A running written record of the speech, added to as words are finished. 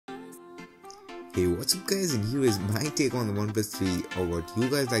Hey, what's up guys, and here is my take on the OnePlus 3, or what you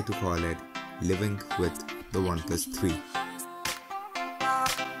guys like to call it, living with the OnePlus 3.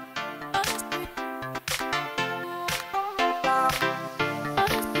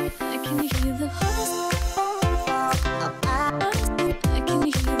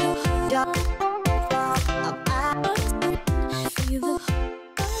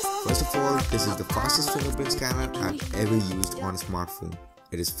 First of all, this is the fastest fingerprint scanner I've ever used on a smartphone.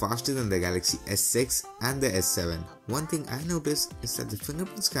 It is faster than the Galaxy S6 and the S7. One thing I noticed is that the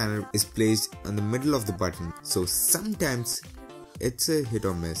fingerprint scanner is placed on the middle of the button, so sometimes it's a hit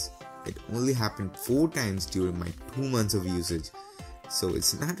or miss. It only happened 4 times during my 2 months of usage, so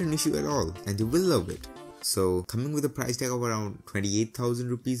it's not an issue at all, and you will love it. So coming with a price tag of around 28,000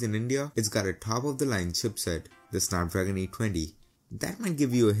 rupees in India, it's got a top of the line chipset, the Snapdragon 820. That might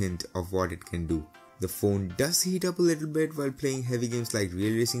give you a hint of what it can do. The phone does heat up a little bit while playing heavy games like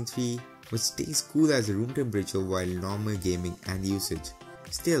Real Racing 3, but stays cool as a room temperature while normal gaming and usage.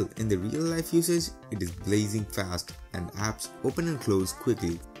 Still, in the real life usage, it is blazing fast and apps open and close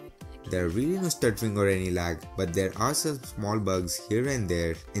quickly. There are really no stuttering or any lag, but there are some small bugs here and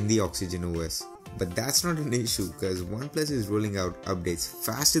there in the Oxygen OS. But that's not an issue because OnePlus is rolling out updates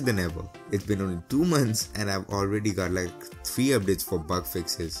faster than ever. It's been only 2 months and I've already got like 3 updates for bug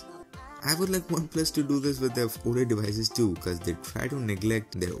fixes. I would like OnePlus to do this with their older devices too, because they try to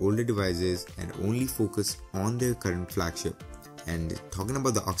neglect their older devices and only focus on their current flagship. And talking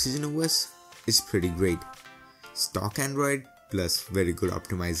about the Oxygen OS, it's pretty great. Stock Android plus very good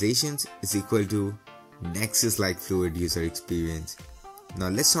optimizations is equal to Nexus-like fluid user experience. Now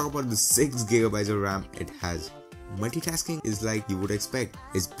let's talk about the 6GB of RAM it has. Multitasking is like you would expect.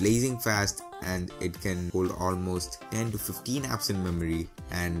 It's blazing fast and it can hold almost 10 to 15 apps in memory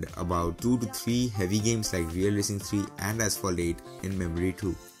and about 2 to 3 heavy games like Real Racing 3 and Asphalt 8 in memory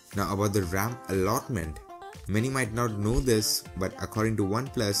too. Now about the RAM allotment. Many might not know this, but according to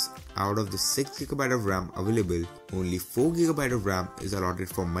OnePlus, out of the 6GB of RAM available, only 4GB of RAM is allotted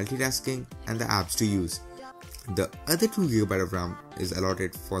for multitasking and the apps to use. The other 2GB of RAM is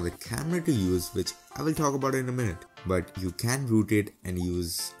allotted for the camera to use, which I will talk about in a minute. But you can root it and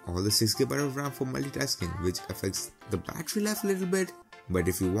use all the 6GB of RAM for multitasking, which affects the battery life a little bit. But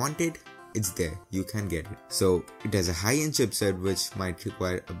if you want it, it's there, you can get it. So it has a high-end chipset which might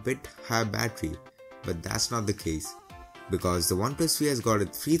require a bit higher battery, but that's not the case. Because the OnePlus 3 has got a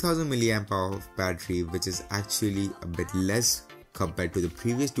 3000 mAh battery, which is actually a bit less compared to the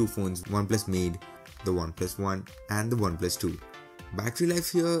previous 2 phones OnePlus made, the OnePlus 1 and the OnePlus 2. Battery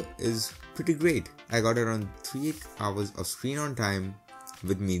life here is pretty great. I got around 3 hours of screen on time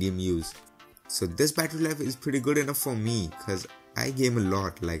with medium use. So this battery life is pretty good enough for me because I game a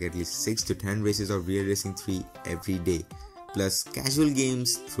lot, like at least 6 to 10 races of Real Racing 3 every day, plus casual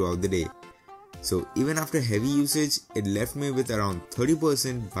games throughout the day. So even after heavy usage, it left me with around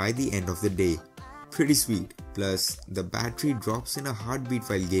 30% by the end of the day. Pretty sweet. Plus, the battery drops in a heartbeat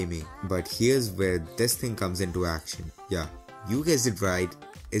while gaming. But here's where this thing comes into action. Yeah, you guessed it right,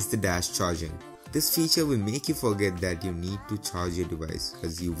 it's the dash charging. This feature will make you forget that you need to charge your device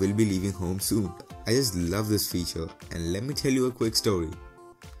because you will be leaving home soon. I just love this feature, and let me tell you a quick story.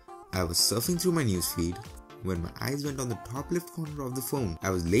 I was surfing through my newsfeed when my eyes went on the top left corner of the phone. I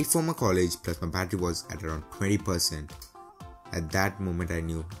was late for my college, plus my battery was at around 20%. At that moment I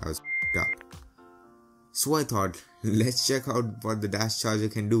knew I was up. So I thought, let's check out what the dash charger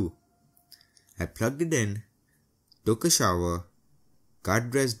can do. I plugged it in, took a shower, got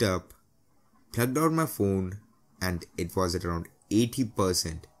dressed up, plugged out my phone, and it was at around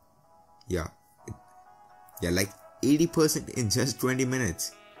 80%. Yeah, like 80% in just 20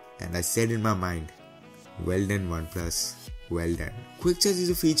 minutes. And I said in my mind, well done OnePlus, well done. Quick charge is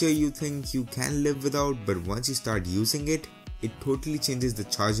a feature you think you can live without, but once you start using it, it totally changes the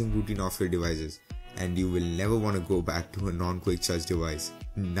charging routine of your devices. And you will never want to go back to a non-quick charge device,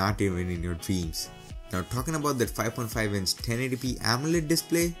 not even in your dreams. Now talking about that 5.5-inch 1080p AMOLED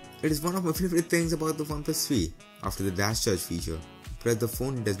display, it is one of my favorite things about the OnePlus 3 after the dash charge feature. But the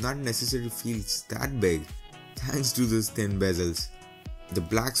phone does not necessarily feel that big thanks to those thin bezels. The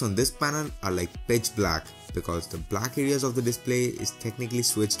blacks on this panel are like pitch black because the black areas of the display is technically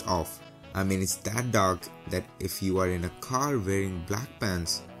switched off. I mean, it's that dark that if you are in a car wearing black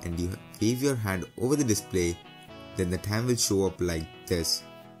pants and you wave your hand over the display, then the time will show up like this.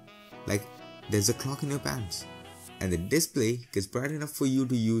 Like there's a clock in your pants. And the display gets bright enough for you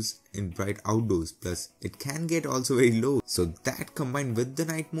to use in bright outdoors, plus it can get also very low. So that combined with the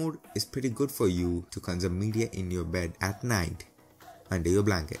night mode is pretty good for you to consume media in your bed at night under your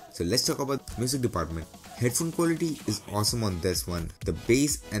blanket. So let's talk about the music department. Headphone quality is awesome on this one. The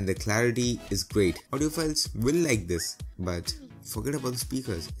bass and the clarity is great. Audiophiles will like this, but forget about the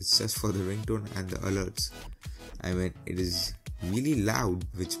speakers. It's just for the ringtone and the alerts. I mean, it is really loud,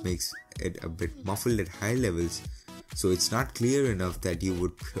 which makes it a bit muffled at high levels, so it's not clear enough that you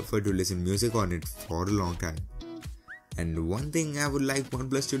would prefer to listen music on it for a long time. And one thing I would like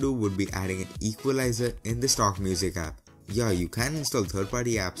OnePlus to do would be adding an equalizer in the stock music app. Yeah, you can install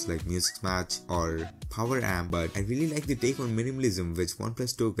third-party apps like Music Match or Power Amp, but I really like the take on minimalism which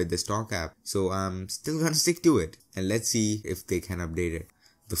OnePlus took with the stock app, so I'm still gonna stick to it, and let's see if they can update it.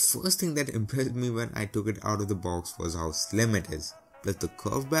 The first thing that impressed me when I took it out of the box was how slim it is. Plus the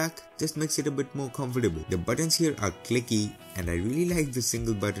curved back just makes it a bit more comfortable. The buttons here are clicky, and I really like the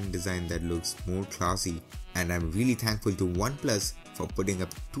single button design that looks more classy. And I'm really thankful to OnePlus for putting up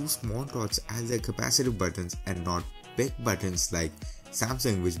two small dots as their capacitive buttons and not big buttons like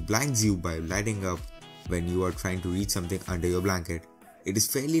Samsung, which blinds you by lighting up when you are trying to reach something under your blanket. It is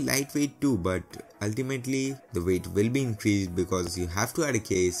fairly lightweight too, but ultimately the weight will be increased because you have to add a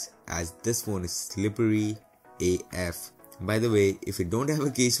case, as this phone is slippery AF. By the way, if you don't have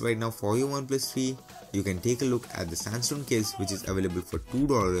a case right now for your OnePlus 3, you can take a look at the sandstone case, which is available for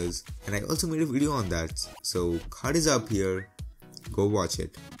 $2, and I also made a video on that, so card is up here, go watch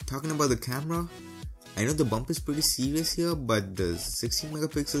it. Talking about the camera, I know the bump is pretty serious here, but the 16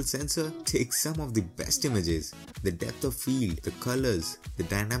 megapixel sensor takes some of the best images. The depth of field, the colors, the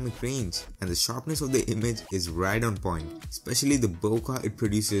dynamic range, and the sharpness of the image is right on point. Especially the bokeh it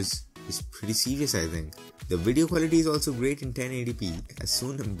produces is pretty serious, I think. The video quality is also great in 1080p, as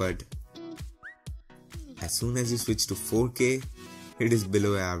soon as you switch to 4K, it is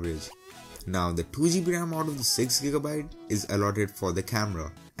below average. Now the 2GB RAM out of the 6GB is allotted for the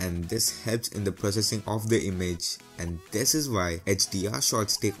camera, and this helps in the processing of the image, and this is why HDR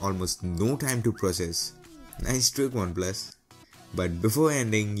shots take almost no time to process. Nice trick, OnePlus. But before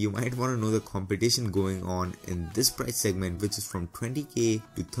ending, you might want to know the competition going on in this price segment, which is from 20k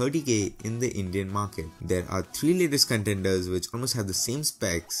to 30k in the Indian market. There are 3 latest contenders which almost have the same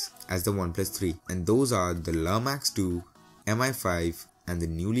specs as the OnePlus 3, and those are the Lure Max 2, MI5 and the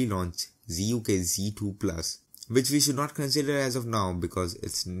newly launched ZUK Z2 Plus, which we should not consider as of now because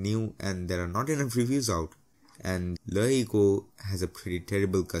it's new and there are not enough reviews out, and Lure Eco has a pretty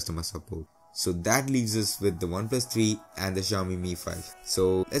terrible customer support. So that leaves us with the OnePlus 3 and the Xiaomi Mi 5.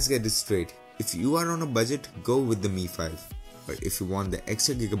 So let's get this straight. If you are on a budget, go with the Mi 5. But if you want the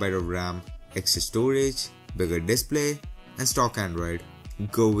extra gigabyte of RAM, extra storage, bigger display and stock Android,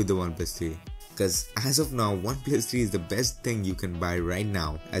 go with the OnePlus 3. Because as of now, OnePlus 3 is the best thing you can buy right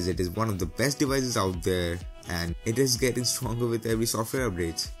now, as it is one of the best devices out there and it is getting stronger with every software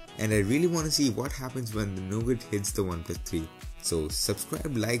updates. And I really want to see what happens when the nougat hits the OnePlus 3. So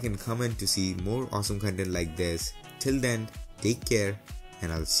subscribe, like and comment to see more awesome content like this. Till then, take care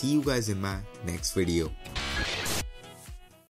and I'll see you guys in my next video.